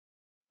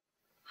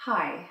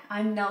Hi,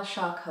 I'm Nell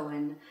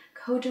Cohen,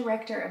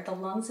 co-director of the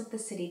Lungs of the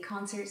City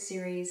concert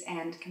series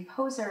and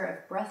composer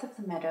of Breath of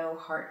the Meadow,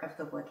 Heart of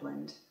the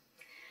Woodland.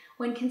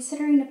 When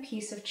considering a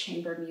piece of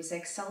chamber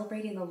music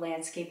celebrating the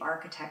landscape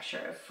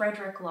architecture of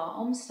Frederick Law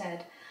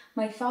Olmsted,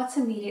 my thoughts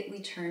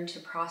immediately turned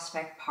to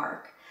Prospect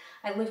Park.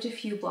 I lived a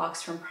few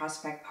blocks from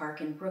Prospect Park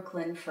in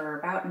Brooklyn for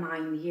about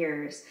 9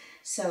 years,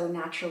 so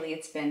naturally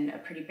it's been a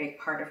pretty big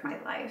part of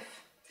my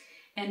life.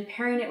 And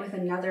pairing it with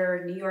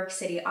another New York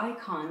City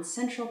icon,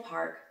 Central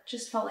Park,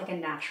 just felt like a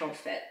natural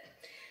fit.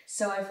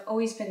 So I've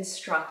always been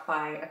struck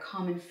by a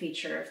common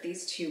feature of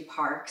these two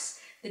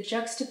parks, the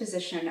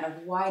juxtaposition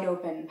of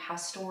wide-open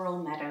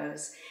pastoral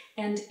meadows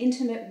and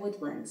intimate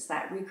woodlands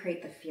that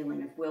recreate the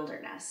feeling of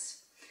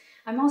wilderness.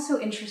 I'm also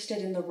interested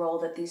in the role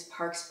that these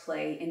parks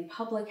play in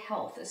public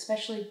health,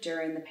 especially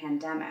during the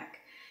pandemic.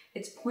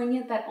 It's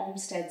poignant that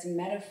Olmsted's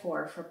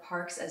metaphor for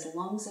parks as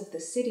lungs of the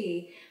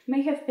city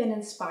may have been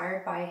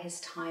inspired by his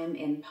time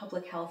in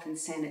public health and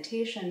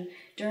sanitation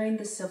during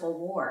the Civil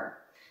War.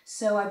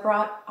 So I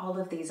brought all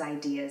of these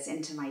ideas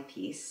into my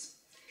piece.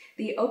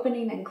 The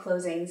opening and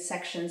closing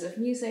sections of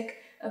music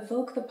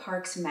evoke the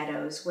park's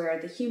meadows, where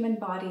the human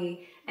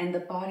body and the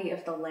body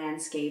of the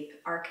landscape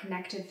are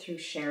connected through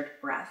shared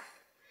breath.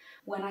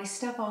 When I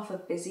step off a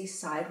busy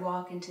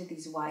sidewalk into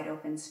these wide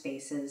open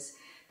spaces,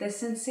 the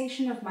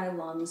sensation of my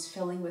lungs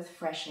filling with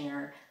fresh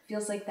air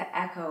feels like the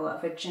echo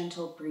of a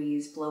gentle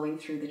breeze blowing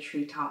through the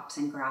treetops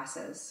and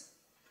grasses.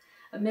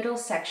 A middle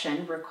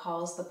section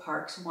recalls the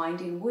park's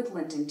winding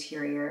woodland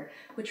interior,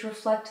 which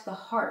reflect the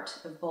heart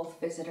of both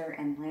visitor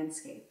and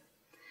landscape.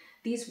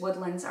 These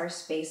woodlands are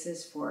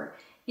spaces for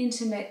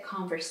intimate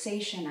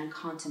conversation and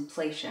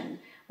contemplation,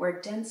 where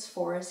dense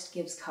forest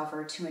gives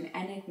cover to an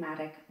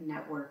enigmatic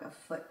network of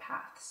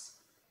footpaths.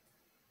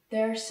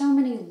 There are so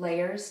many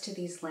layers to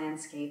these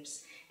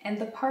landscapes, and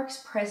the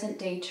park's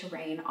present-day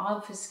terrain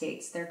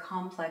obfuscates their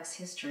complex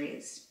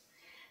histories.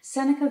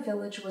 Seneca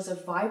Village was a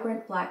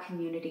vibrant Black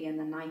community in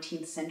the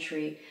 19th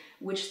century,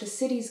 which the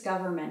city's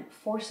government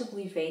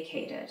forcibly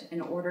vacated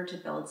in order to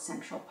build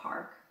Central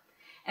Park.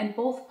 And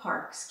both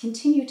parks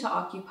continue to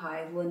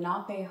occupy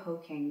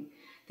Lenape-Hoking,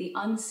 the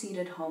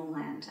unceded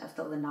homeland of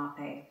the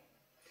Lenape.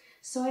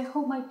 So I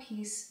hope my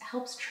piece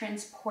helps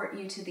transport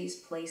you to these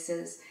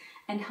places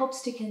and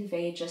helps to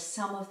convey just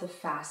some of the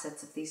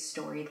facets of these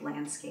storied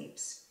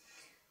landscapes.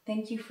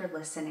 Thank you for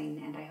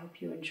listening, and I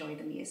hope you enjoy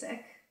the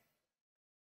music.